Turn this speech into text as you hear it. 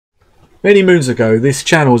Many moons ago, this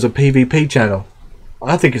channel was a PvP channel.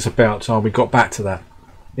 I think it's about time we got back to that.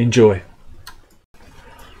 Enjoy.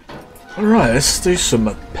 Alright, let's do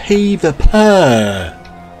some PvP.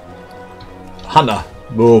 Hunter.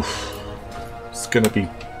 Oof. It's gonna be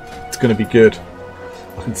good.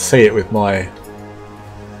 I can see it with my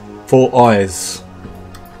 4 eyes.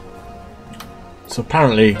 So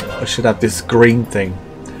apparently I should have this green thing.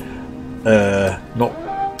 Not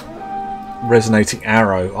resonating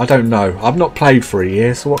arrow. I don't know. I've not played for a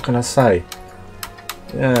year, so what can I say?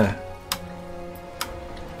 Yeah.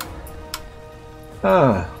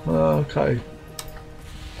 Okay.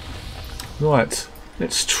 Right.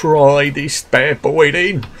 Let's try this bad boy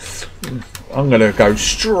then. I'm going to go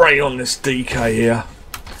straight on this DK here.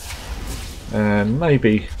 And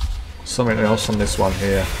maybe something else on this one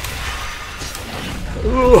here.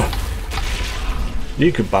 Ugh.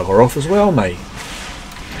 You could bugger off as well, mate.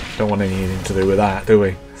 Don't want anything to do with that, do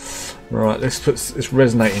we? Right, let's put this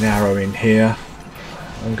resonating arrow in here.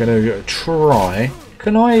 I'm going to try.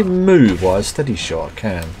 Can I move while I steady shot? I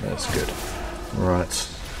can. That's good. Right.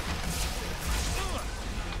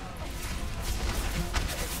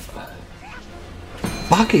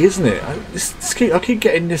 Buggy, isn't it? I keep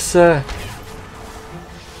getting this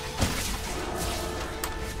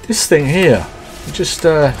this thing here. Just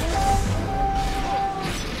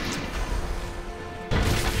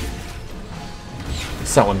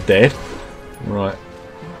is that one dead? Right.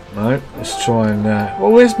 No, let's try and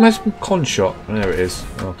well, where's my con shot? Oh, there it is.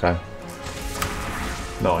 Okay.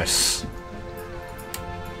 Nice.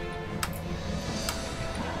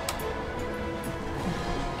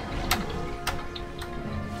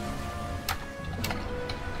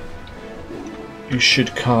 You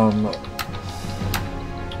should come.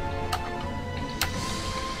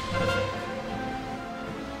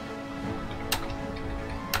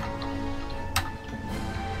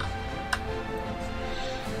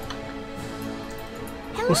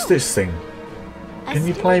 What's this thing? Can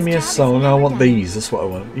you play me a song? I want these. That's what I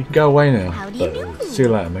want. You can go away now. But, see you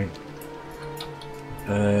later, mate.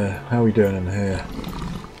 How are we doing in here?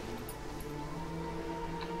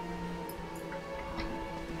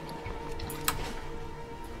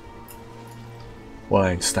 Well,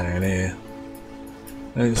 I ain't staying here.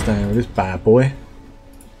 I ain't staying with this bad boy.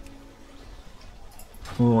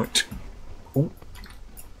 Right. Ooh.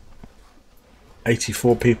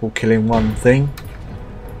 84 people killing one thing.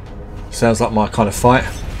 Sounds like my kind of fight.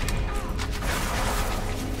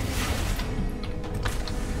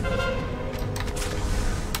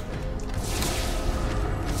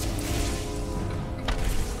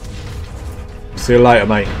 See you later,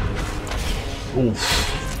 mate. Oof.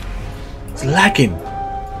 It's lagging.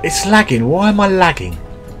 It's lagging. Why am I lagging?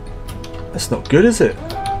 That's not good, is it?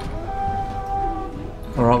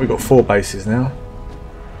 Alright, we've got 4 bases now.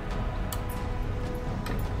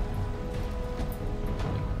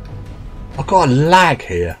 I've got a lag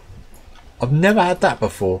here. I've never had that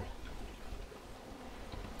before.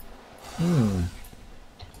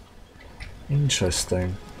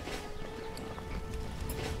 Interesting.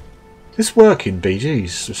 This working,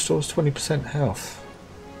 BGs? Restores 20% health.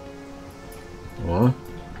 Well,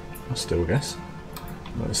 I still guess.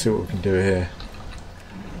 Let's see what we can do here.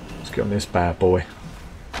 Let's get on this bad boy.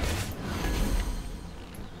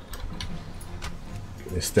 Get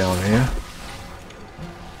this down here.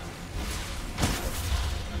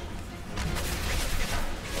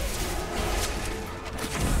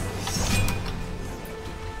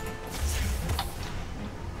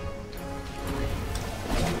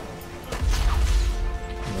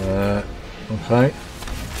 Okay.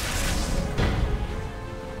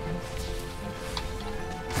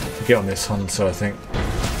 Get on this hunter, I think.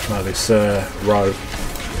 No, this row.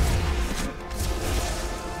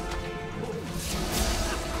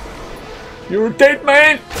 You're a dead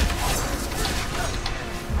man!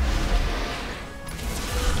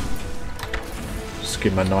 Just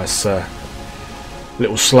give him a nice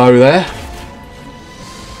little slow there.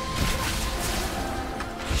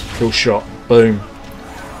 Kill shot. Boom.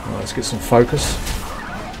 Right, let's get some focus.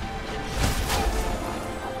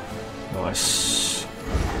 Nice.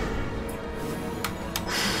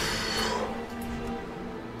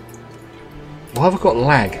 Why have I got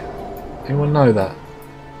lag? Anyone know that?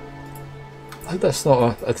 I hope that's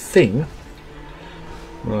not a thing.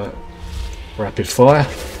 Right. Rapid fire.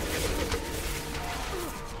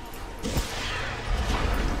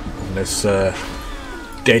 And there's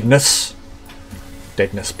deadness.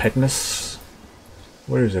 Deadness, pedness.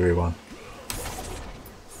 Where is everyone?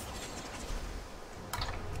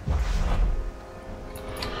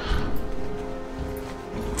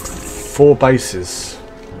 Four bases.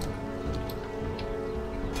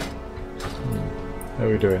 How are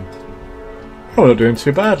we doing? Oh, we're not doing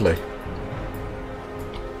too badly.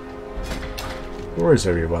 Where is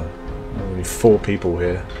everyone? Only 4 people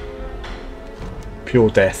here. Pure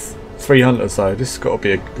death. 3 hunters though. This has got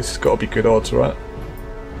to be good odds, right?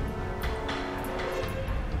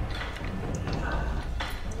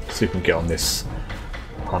 Let's see if we can get on this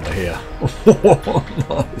hunter here.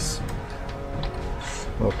 Nice.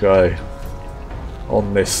 Okay.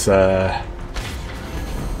 On this.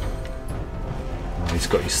 He's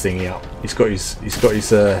got his thingy up. He's got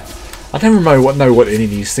his. I don't know what any of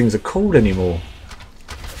these things are called anymore.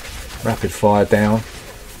 Rapid fire down.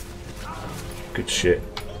 Good shit.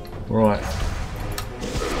 Right.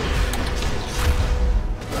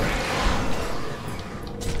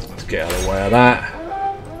 Let's get out of the way of that.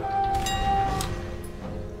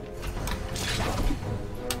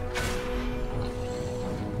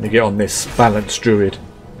 Let me get on this balanced druid.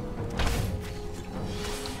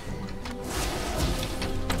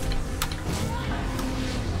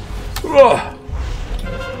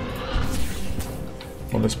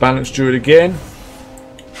 On this balanced druid again.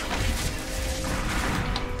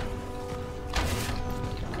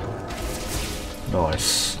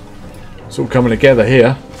 Nice. It's all coming together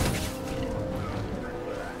here.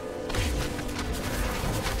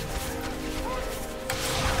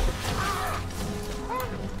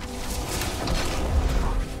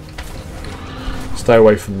 Stay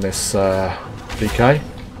away from this DK.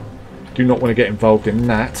 Do not want to get involved in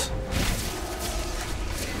that.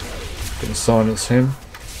 Gonna silence him.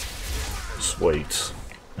 Sweet.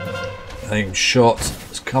 Aim shot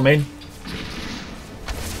is coming.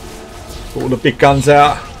 All the big guns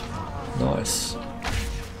out. Nice.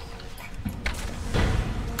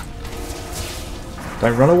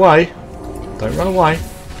 Don't run away. Don't run away.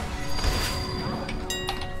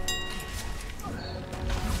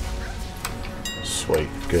 Sweet.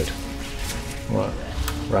 Good. Right.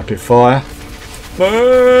 Rapid fire.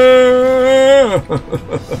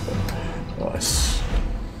 Nice.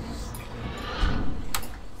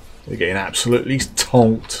 They're getting absolutely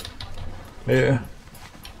tonked. Yeah.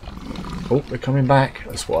 Oh, they're coming back.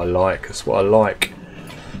 That's what I like. That's what I like.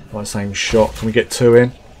 Nice aim shot. Can we get 2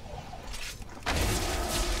 in?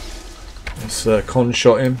 Let's con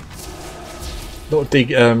shot him. Not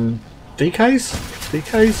DKs?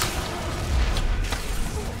 DKs?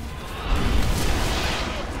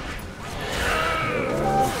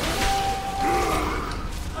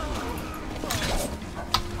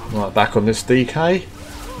 Right, back on this DK.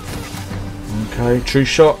 Okay, true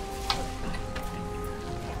shot.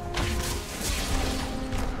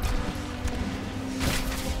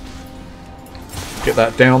 Get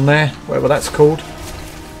that down there, whatever that's called.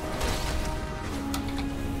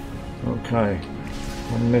 Okay,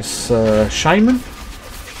 on this shaman.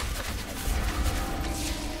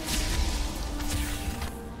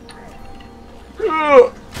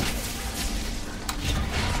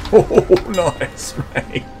 Oh, nice,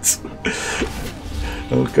 mate.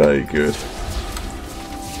 Okay, good.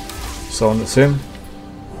 Silence him.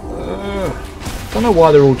 Don't know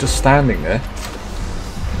why they're all just standing there.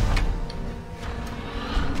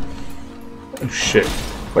 Oh shit!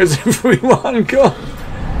 Where's everyone gone?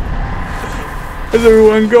 Where's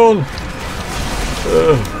everyone gone?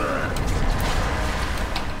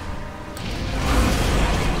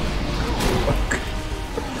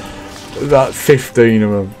 There's about 15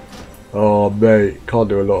 of them. Oh mate, can't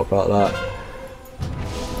do a lot about that.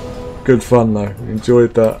 Good fun though,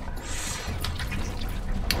 enjoyed that.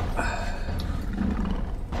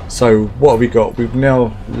 So what have we got? We've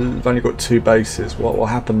only got 2 bases. What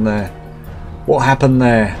happened there? What happened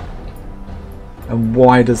there? And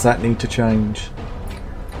why does that need to change?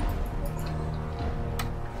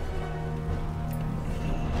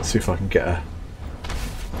 Let's see if I can get a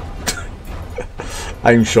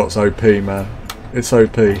aim shot's OP, man. It's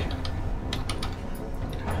OP.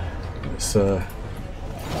 Let's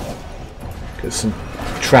get some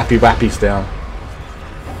trappy wappies down.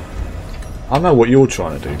 I know what you're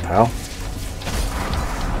trying to do, pal.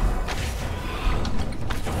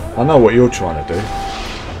 I know what you're trying to do.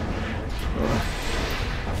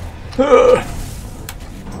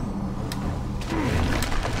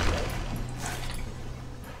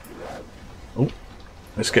 Oh,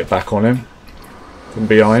 let's get back on him from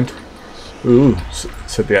behind. Ooh,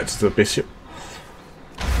 said the actor to the bishop.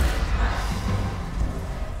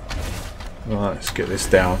 Right, let's get this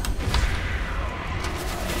down.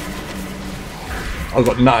 I've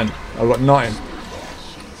got nothing. I've got nothing.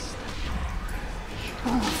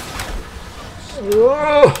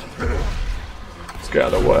 Let's get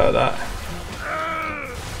out of the way of that.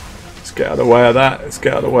 Let's get out of the way of that. Let's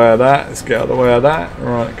get out of the way of that. Let's get out of the way of that.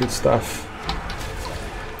 Alright, good stuff.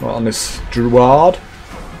 Right, on this Druid.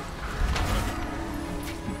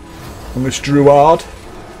 On this Druid.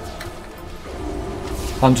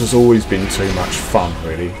 Hunter's always been too much fun,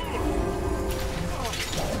 really.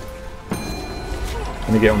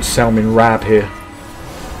 Gonna get on Salmon Rab here.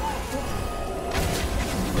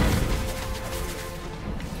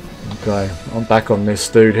 Okay, I'm back on this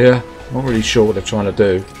dude here. Not really sure what they're trying to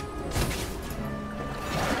do.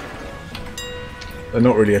 They're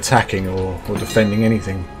not really attacking or defending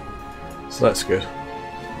anything. So that's good.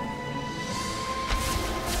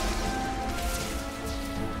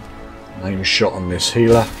 Aim shot on this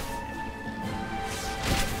healer.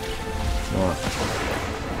 Right.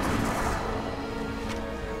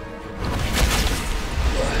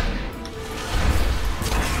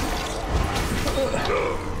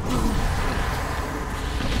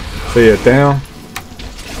 Fear down.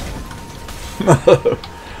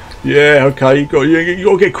 Yeah, okay, you got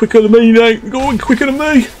to get quicker than me, mate. You got to get quicker than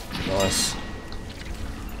me. Nice.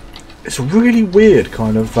 It's a really weird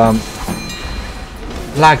kind of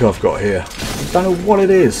lag I've got here. I don't know what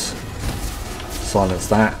it is. Silence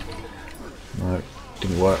that. No,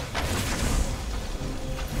 didn't work.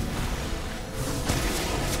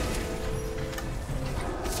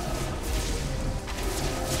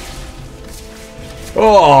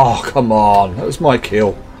 Oh, come on. That was my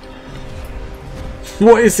kill.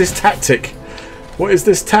 What is this tactic? What is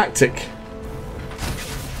this tactic?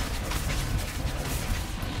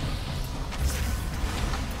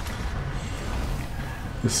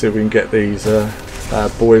 Let's see if we can get these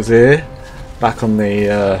bad boys here back on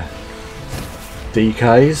the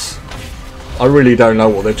DKs. I really don't know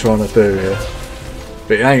what they're trying to do here,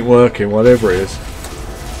 but it ain't working, whatever it is.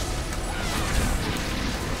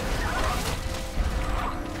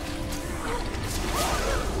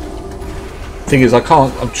 Thing is, I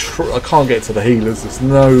can't get to the healers. There's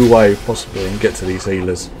no way possibly I can get to these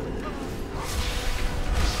healers.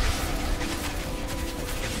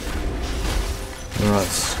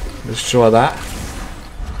 Right, let's try that.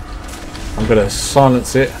 I'm gonna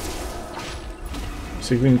silence it.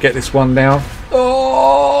 See if we can get this one down.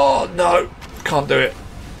 Oh no, can't do it.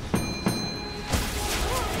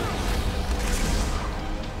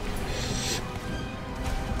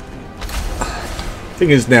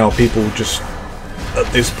 Thing is, now people just at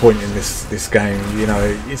this point in this game, you know,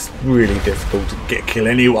 it's really difficult to kill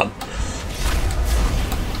anyone.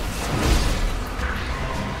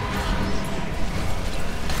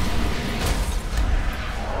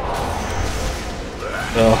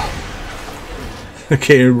 Oh,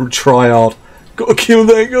 okay, try hard. Gotta kill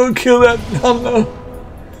that hunter.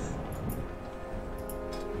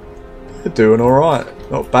 They're doing alright.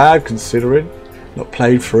 Not bad considering. Not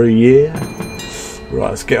played for a year. Right,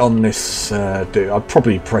 let's get on this dude. I'm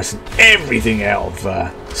probably pressing everything out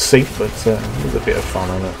of sync, but it's a bit of fun,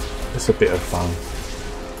 isn't it? It's a bit of fun.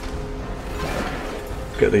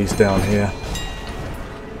 Get these down here.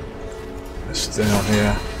 This down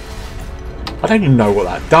here. I don't even know what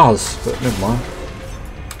that does, but never mind.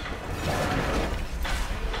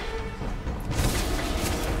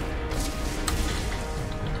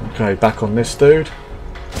 Okay, back on this dude.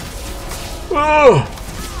 Oh!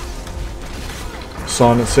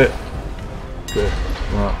 Silence it. Good.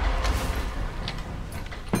 Right.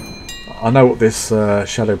 I know what this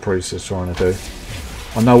Shadow Priest is trying to do.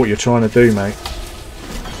 I know what you're trying to do, mate.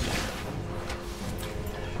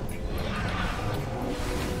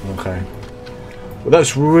 Okay. Well,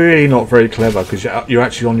 that's really not very clever because you're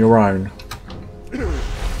actually on your own.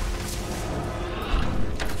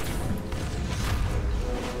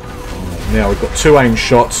 Now we've got 2 aim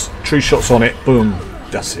shots, 3 shots on it. Boom.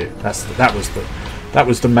 That's it. That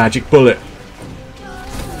was the magic bullet.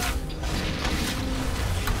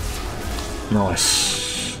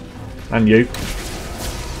 Nice. And you.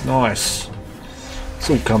 Nice. It's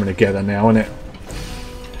all coming together now, isn't it?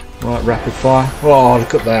 Right, rapid fire. Oh,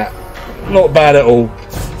 look at that. Not bad at all.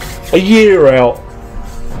 A year out.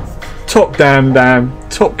 Top damn.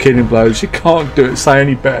 Top killing blows. You can't do it. Say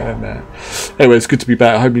any better than that. Anyway, it's good to be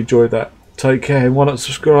back. I hope you enjoyed that. Take care. Why not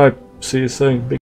subscribe? See you soon.